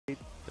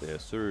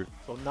Yes, sir.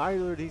 So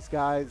neither of these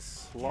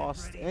guys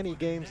lost any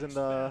games in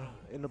the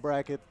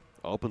bracket.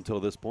 Up until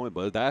this point,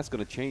 but that's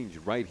going to change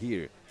right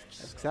here.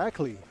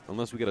 Exactly.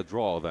 Unless we get a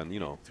draw, then, you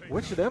know.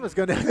 Which of them is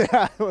going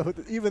to,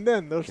 even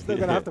then, they're still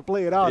going to have to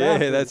play it out. Yeah,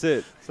 after. that's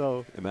it.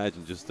 So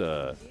imagine just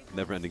a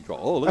never-ending draw.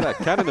 Oh, look at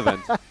that cannon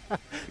event.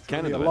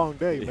 Cannon event. A long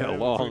day, yeah, man. A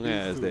long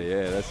ass day.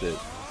 Yeah, that's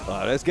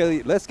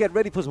it. Let's get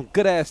ready for some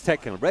good ass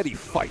Tekken. Ready,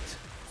 fight.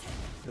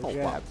 The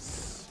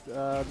jabs.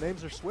 Wow.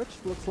 Names are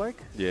switched. Looks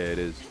like. Yeah, it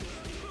is.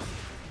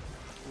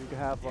 We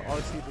have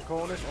RC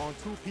Draconis on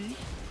 2P.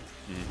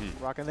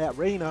 Rocking that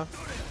Reina.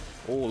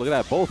 Oh, look at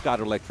that. Both got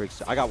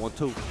electrics. I got one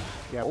too.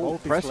 Yeah,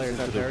 both these players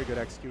had very good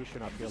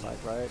execution, I feel like,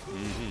 right?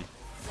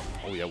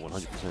 Oh, yeah,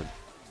 100%.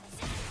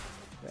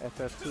 The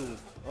FF2,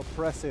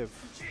 oppressive,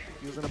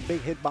 using a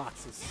big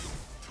hitboxes.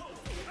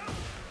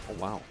 Oh,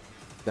 wow.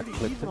 That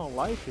clipped even on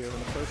life here in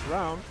the first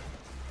round.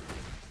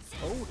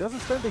 Oh, doesn't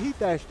spend the heat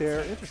dash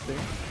there. Interesting.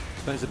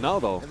 Spends it now,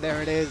 though. And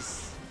there it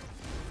is.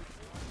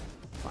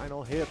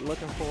 Final hit,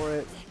 looking for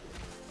it.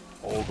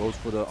 Oh, goes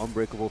for the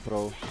unbreakable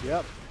throw.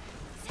 Yep.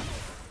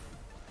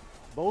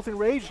 Both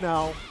enraged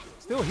now.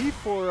 Still heat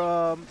for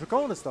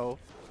Draconis, though.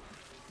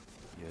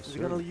 Yes, Is he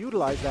going to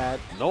utilize that?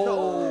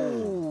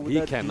 No,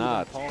 he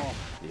cannot.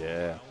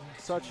 Yeah.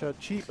 Such a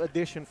cheap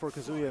addition for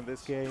Kazuya in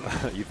this game.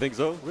 You think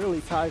so?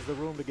 Really ties the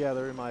room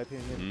together, in my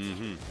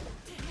opinion.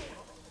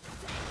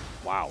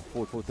 Wow,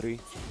 4-4-3. And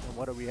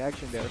what a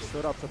reaction there.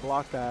 Stood up to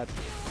block that.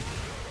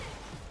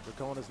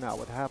 Draconis now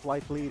with a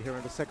half-life lead here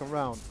in the second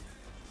round.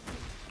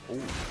 Oh,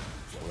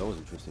 that was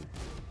interesting.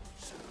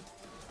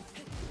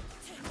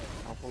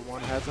 Alpha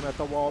 1 has him at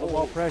the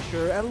wall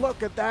pressure. And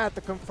look at that,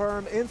 the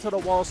confirm into the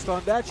wall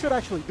stun. That should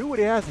actually do what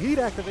he has. Heat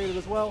activated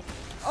as well.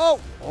 Oh!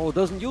 Oh,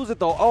 doesn't use it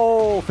though.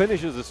 Oh,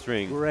 finishes the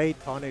string. Great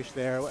punish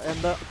there. And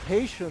the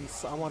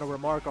patience, I want to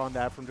remark on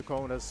that from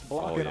Draconis.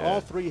 Blocking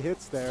all 3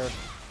 hits there.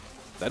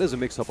 That is a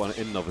mix-up in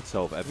and of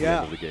itself at the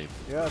end of the game.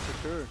 Yeah,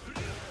 for sure.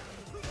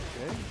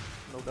 Okay,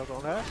 no doubt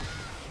on that.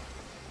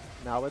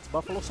 Now it's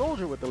Buffalo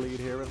Soldier with the lead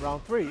here in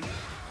round 3.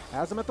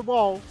 Has him at the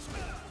wall.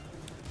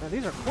 Man,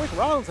 these are quick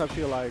rounds, I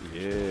feel like.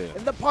 Yeah.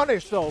 And the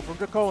punish, though, from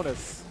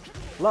Draconis.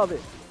 Love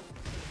it.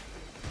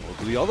 Oh,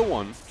 to the other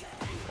one.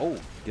 Oh,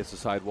 gets the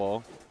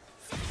sidewall.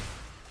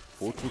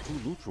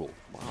 4-2-2 neutral.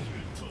 Wow.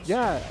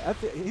 Yeah,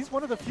 he's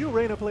one of the few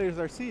Reina players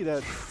I see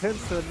that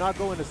tends to not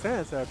go into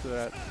stance after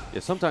that. Yeah,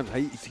 sometimes,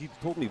 he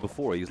told me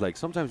before, he's like,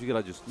 sometimes you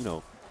gotta just, you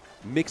know,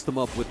 mix them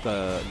up with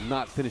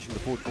not finishing the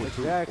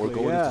 4-4-2 or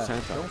going into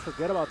stance. Don't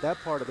forget about that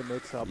part of the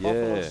mix-up.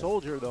 Buffalo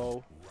Soldier,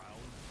 though,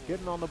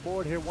 getting on the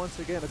board here once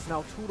again. It's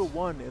now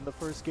 2-1 in the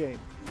first game.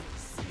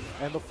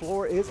 And the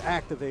floor is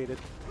activated.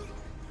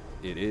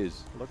 It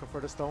is. Looking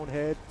for the stone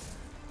head.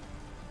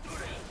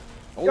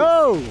 Oh.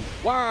 Go!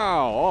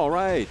 Wow, all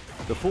right.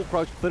 The full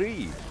crouch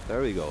 3.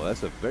 There we go.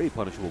 That's a very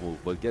punishable move,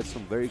 but gets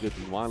some very good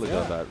mileage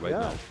on that right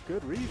now.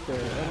 Good read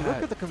there. And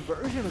look at the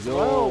conversion as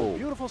well.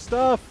 Beautiful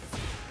stuff.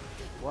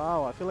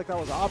 Wow, I feel like that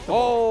was optimal.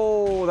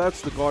 Oh,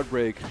 that's the guard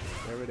break.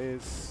 There it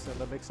is. And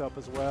the mix-up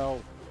as well.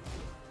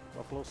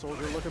 Buffalo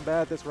Soldier looking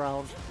bad this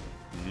round.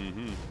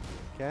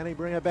 Can he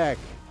bring it back?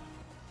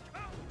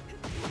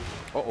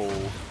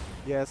 Uh-oh.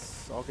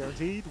 Yes, all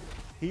guaranteed.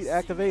 Heat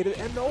activated,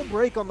 and no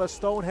break on the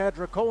Stonehead.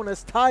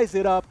 Draconis ties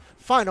it up.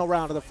 Final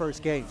round of the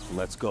first game.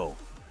 Let's go.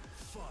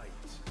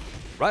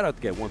 Right out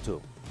the gate,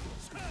 1-2.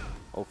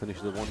 Oh,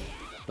 finishes the 1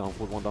 down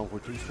for 1 down for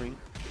 2 string.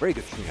 Very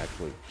good string,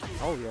 actually.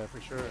 Oh, yeah, for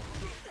sure.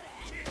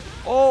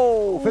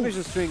 Oh,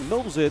 finishes the string,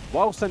 knows it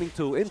while sending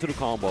 2 into the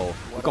combo.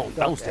 We're going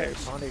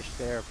downstairs. Punish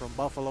there from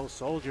Buffalo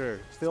Soldier.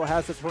 Still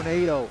has the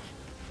tornado.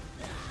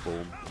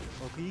 Boom.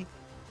 Okay.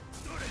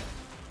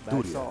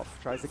 Backs off.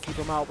 Tries to keep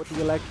him out with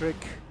the electric.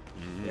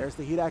 There's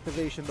the heat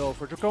activation, though,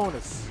 for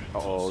Draconis.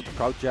 Uh-oh, the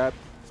crouch jab.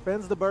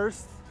 Spends the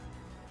burst.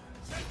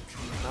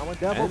 Now in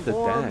devil and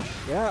form. The dash.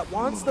 Yeah,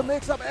 wants the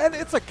mix-up, and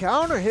it's a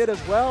counter hit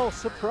as well.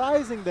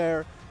 Surprising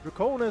there.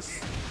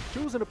 Draconis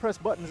choosing to press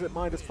buttons at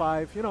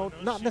 -5. You know,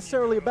 not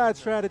necessarily a bad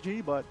strategy,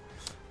 but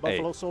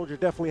Buffalo Soldier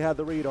definitely had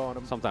the read on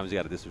him. Sometimes you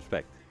got to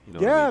disrespect. You know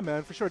yeah, what I mean?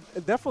 man, for sure.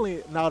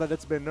 Definitely now that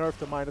it's been nerfed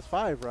to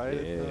 -5,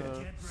 right?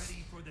 Yeah.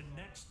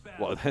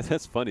 Well,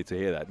 that's funny to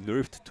hear that.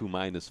 Nerfed to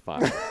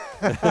 -5.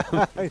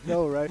 I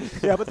know, right?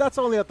 Yeah, but that's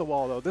only at the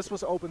wall, though. This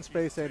was open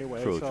space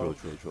anyway. True.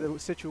 The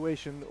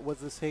situation was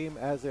the same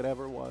as it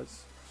ever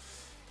was.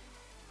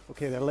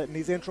 Okay, they're letting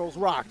these intros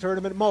rock.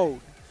 Tournament mode.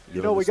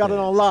 You know we got it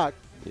on lock.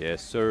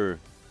 Yes, sir.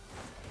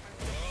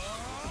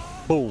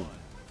 Boom.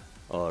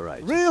 All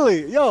right.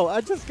 Really? Yo,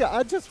 I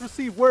just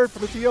received word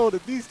from the TO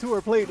that these two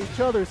are playing each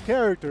other's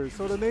characters,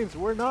 so the names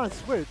were not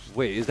switched.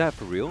 Wait, is that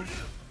for real?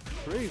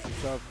 Crazy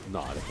stuff.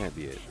 No, that can't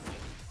be it.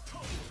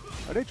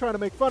 Are they trying to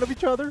make fun of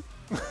each other?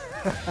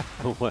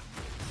 What?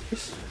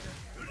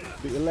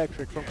 The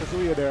electric from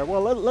Kazuya there.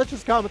 Well, let's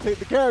just commentate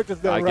the characters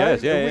then, I right?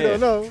 guess, yeah, We don't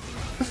know.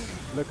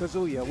 The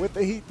Kazuya with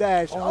the heat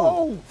dash.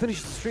 Oh!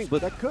 Finished the string,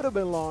 but that could have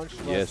been launched.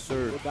 Yes,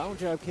 sir. The down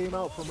jab came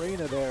out from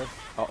Reina there.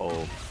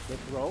 Uh-oh. The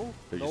throw.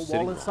 They're No just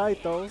wall in sitting.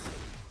 sight, though.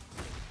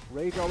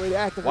 Rage already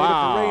activated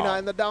for Reina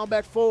in the down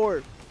back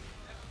forward.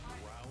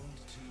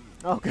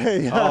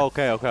 Okay. Oh,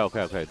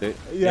 okay. They,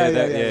 Yeah.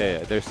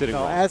 They're sitting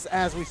No, wrong.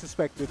 as we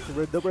suspected,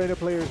 the Reina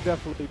player is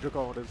definitely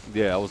Draconis.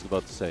 Yeah, I was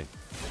about to say.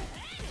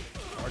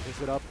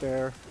 Charges it up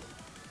there.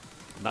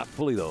 Not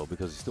fully, though,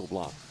 because he's still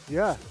blocked.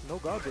 Yeah, no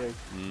guard break.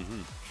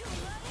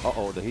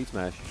 Uh-oh, the heat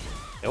smash.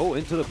 Oh,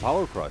 into the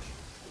power crush.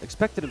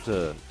 Expected him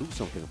to do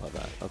something about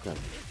that. Okay.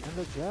 And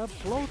the jab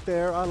float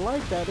there, I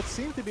like that. It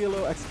seemed to be a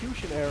little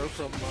execution error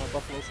from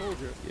Buffalo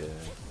Soldier. Yeah.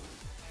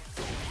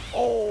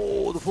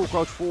 Oh, the full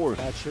crouch 4.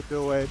 That should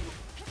do it.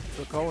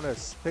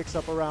 Draconis picks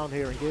up around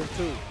here in game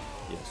 2.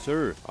 Yes,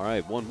 sir. All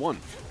right, 1-1.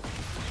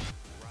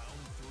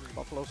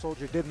 Buffalo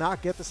Soldier did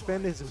not get to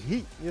spend his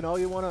heat. You know,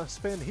 you want to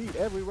spend heat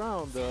every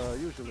round,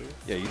 usually.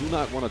 Yeah, you do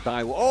not want to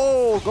die.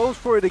 Oh, goes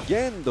for it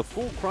again. The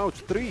full crouch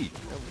 3.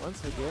 And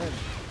once again,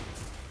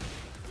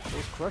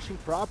 those crushing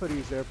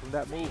properties there from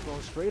that move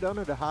going straight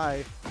under the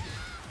high.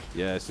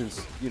 Yeah,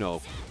 since, you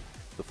know,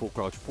 the full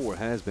crouch 4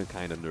 has been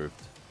kind of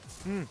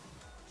nerfed.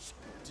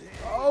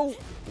 Oh!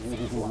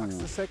 Blocks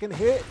the second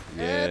hit.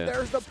 Yeah. And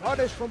there's the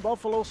punish from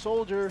Buffalo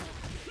Soldier.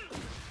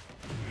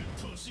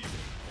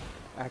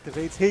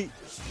 Activates heat.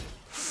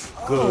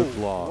 Good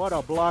block. What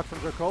a block from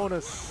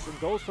Draconis. And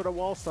goes for the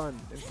wall stun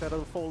instead of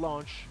the full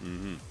launch.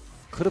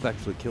 Could have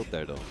actually killed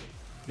there, though.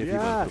 If he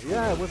went Yeah, for full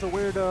yeah, launch. it was a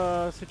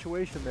weird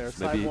situation there.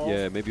 Side Maybe, wall.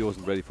 yeah, maybe he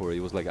wasn't ready for it. He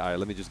was like, all right,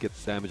 let me just get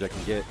the damage I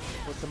can get.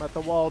 Puts him at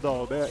the wall,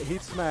 though. There,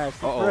 heat smash,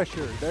 the Uh-oh.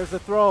 pressure. There's the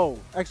throw.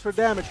 Extra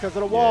damage because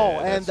of the wall.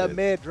 And that's the it.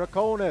 mid,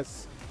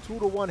 Draconis.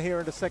 2-1 here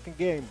in the second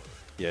game.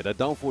 Yeah, that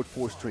down forward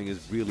 4 string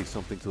is really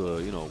something to,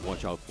 you know,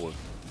 watch out for.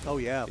 Oh,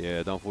 yeah.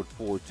 Yeah, down forward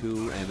 4,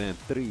 2, and then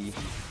 3.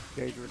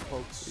 Dangerous,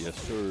 folks. Yes,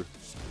 sir.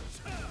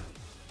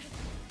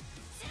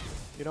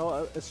 You know,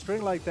 a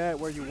string like that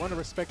where you want to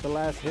respect the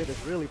last hit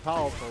is really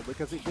powerful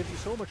because it gives you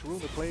so much room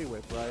to play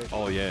with, right?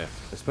 Oh, yeah.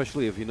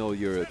 Especially if you know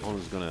your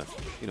opponent's gonna,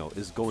 you know,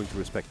 is going to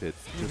respect it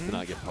just to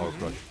not get power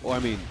crush. Oh, I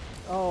mean.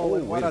 Oh,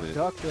 and what wait a minute.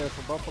 duck there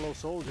from Buffalo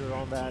Soldier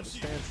on that.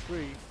 Stands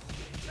free.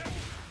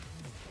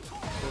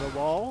 To the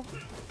wall.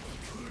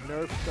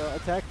 Nerfed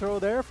attack throw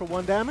there for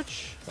 1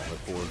 damage.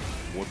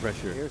 For more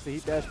pressure. Here's the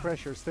heat dash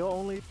pressure. Still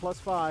only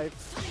 +5.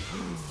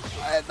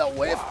 And the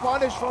whiff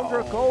punish from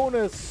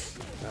Draconis.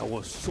 That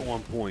was so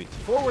on point.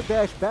 Forward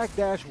dash, back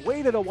dash,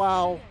 waited a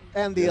while,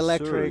 and the Yes, sir.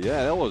 electric.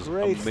 Yeah, that was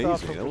Great amazing.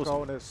 stuff from That was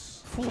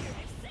Draconis.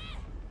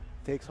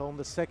 Takes home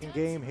the second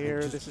game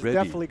here. just This is ready.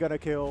 definitely going to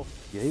kill.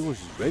 Yeah, he was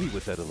just ready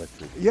with that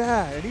electric.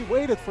 Yeah, and he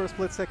waited for a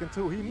split second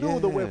too. He knew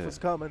the whiff Yeah. was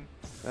coming.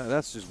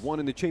 That's just one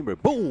in the chamber.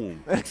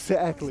 Boom!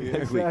 Exactly,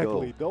 There we go.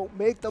 exactly. Don't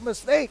make the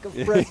mistake of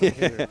pressing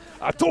here.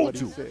 I told What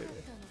he you.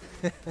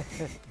 said.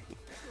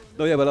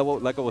 No, yeah,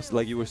 but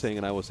like you were saying,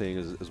 and I was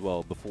saying as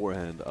well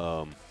beforehand,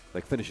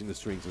 like finishing the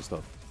strings and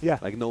stuff. Yeah.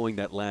 Like knowing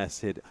that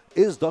last hit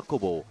is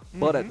duckable,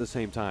 but at the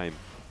same time,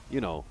 you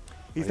know.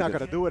 He's like not that-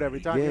 going to do it every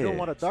time. You don't Yeah.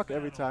 want to duck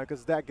every time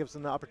because that gives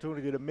him the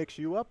opportunity to mix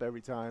you up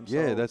every time.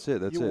 Yeah, So that's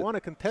it, that's you it. want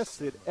to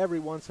contest it every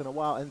once in a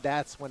while, and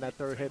that's when that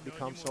third hit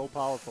becomes so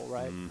powerful,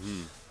 right?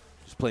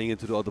 Just playing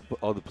into the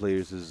other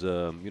players'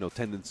 you know,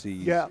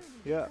 tendencies. Yeah,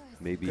 yeah.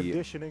 Maybe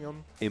Conditioning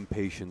them.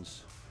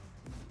 impatience.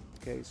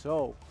 Okay,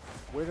 so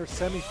winner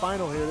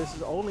semifinal here. This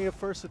is only a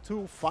first of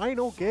 2.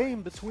 Final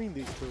game between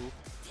these two.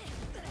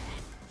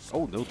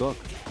 Oh, no duck.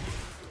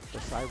 The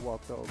sidewalk,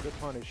 though. Good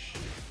punish.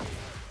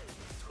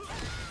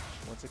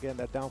 Once again,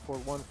 that down for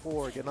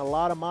 1-4. Getting a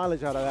lot of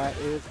mileage out of that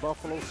is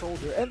Buffalo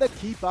Soldier. And the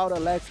keep out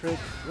electric.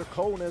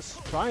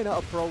 Draconis trying to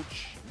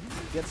approach.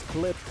 Gets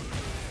clipped.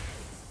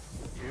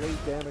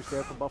 Great damage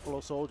there from Buffalo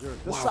Soldier.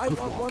 The Wow, good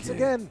sidewalk block, once yeah.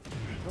 again.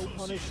 No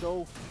punish,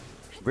 though.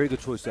 Very good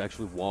choice to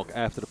actually walk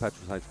after the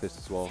Patricide Fist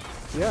as well.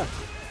 Yeah.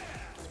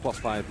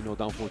 +5, you know,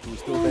 down 4-2 is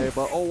still there,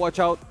 but oh, watch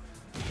out.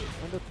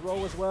 And the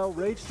throw as well.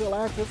 Rage still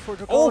active for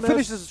Draconis. Oh,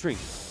 finishes the string.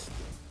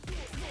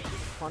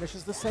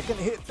 Punishes the second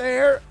hit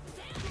there.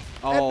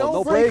 Oh, And no,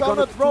 no break on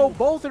the two. throw.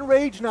 Both in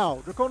rage now.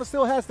 Draconis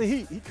still has the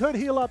heat. He could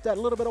heal up that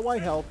little bit of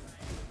white health.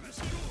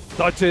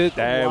 Touch it.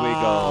 There Wow,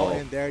 we go.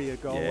 And there you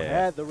go. Yeah.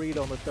 Had the read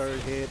on the third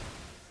hit.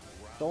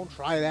 Don't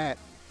try that.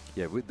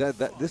 Yeah, with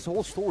this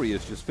whole story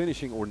is just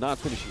finishing or not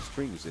finishing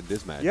strings in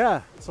this match.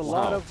 Yeah, it's a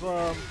Wow.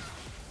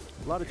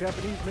 lot of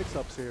Japanese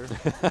mix-ups here.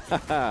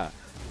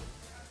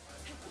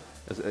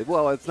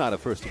 Well, it's not a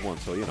first to one,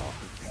 so you know.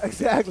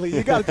 Exactly.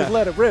 You got to just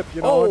let it rip,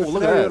 you know. Oh, in a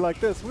look at scenario that. like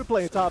this. We're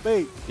playing top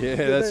 8. Yeah,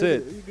 that's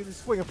it. You can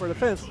just swing it for the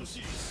fence.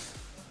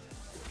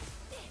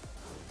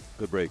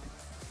 Good break.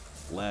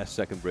 Last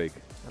second break.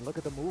 And look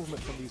at the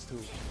movement from these two.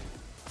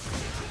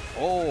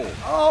 Oh.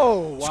 Oh,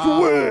 wow.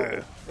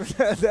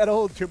 Square. That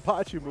old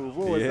Chimpachi move.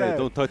 What was Yeah, that?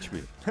 don't touch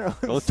me. That was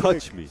Don't sick.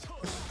 touch me.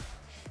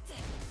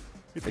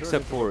 He turned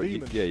Except into a for,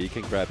 demon. yeah, you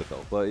can grab it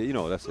though. But, you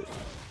know, that's it.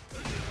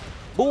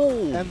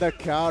 Boom. And the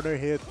counter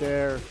hit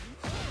there.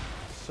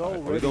 So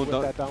we ready going with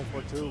down- that down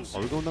for 2.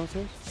 Are we going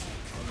downstairs?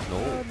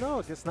 No.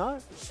 No, guess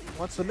not.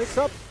 Wants to mix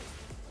up.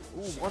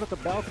 Ooh, wanted the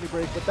balcony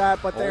break with that,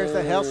 but there's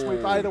the hell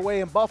sweep either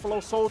way, and Buffalo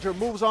Soldier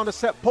moves on to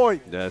set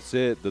point. That's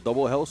it. The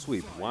double hell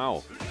sweep.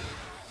 Wow.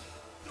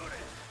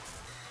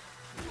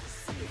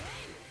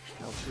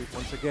 Hell sweep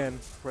once again.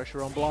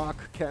 Pressure on block.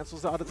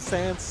 Cancels out of the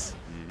stance.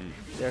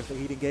 There's the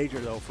heat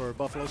engager, though, for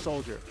Buffalo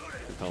Soldier.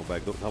 Down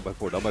back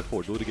four, down back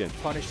four. Do it again.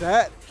 Punish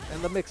that,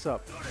 and the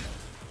mix-up.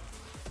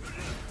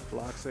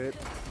 Blocks it.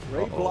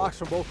 Great blocks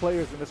from both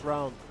players in this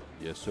round.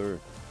 Yes, sir.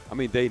 I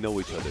mean, they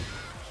know each other.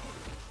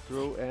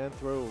 Through and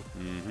through.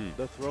 Mm-hmm.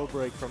 The throw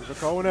break from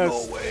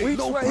Draconis.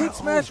 No way. Heat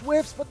smash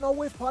whiffs, but no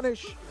whiff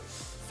punish.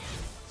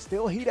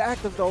 Still heat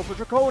active, though, for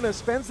Draconis.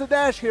 Spends the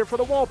dash here for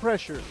the wall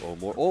pressure. Oh,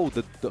 more. Oh,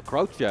 the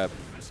crouch jab.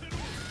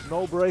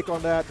 No break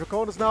on that.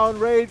 Draconis now in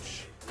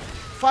rage.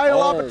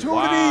 Final opportunity.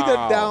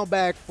 Wow. The down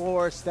back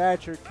four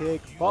stature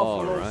kick.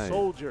 Buffalo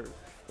Soldier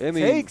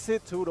takes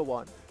it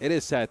 2-1. It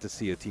is sad to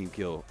see a team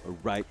kill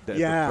right at the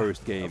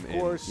first game. Of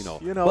course,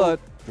 and, but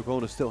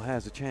Draconis still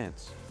has a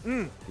chance.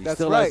 He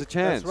still has a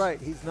chance. That's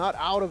right. He's not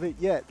out of it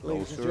yet,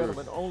 ladies and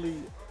gentlemen.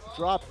 Only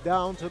dropped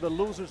down to the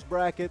losers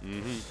bracket.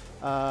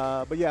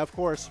 But yeah, of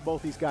course,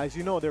 both these guys,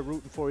 you know they're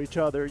rooting for each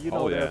other. You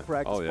know they're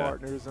practice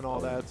partners and all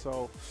that.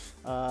 So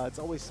it's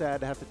always sad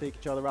to have to take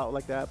each other out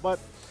like that. But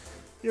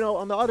you know,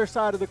 on the other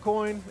side of the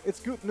coin, it's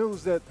good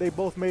news that they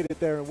both made it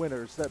there in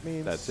winners. That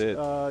means that's it.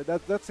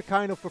 That's the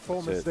kind of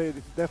performance they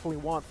definitely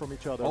want from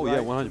each other. Oh, right?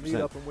 yeah, 100%. To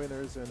meet up in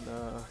winners and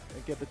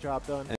get the job done.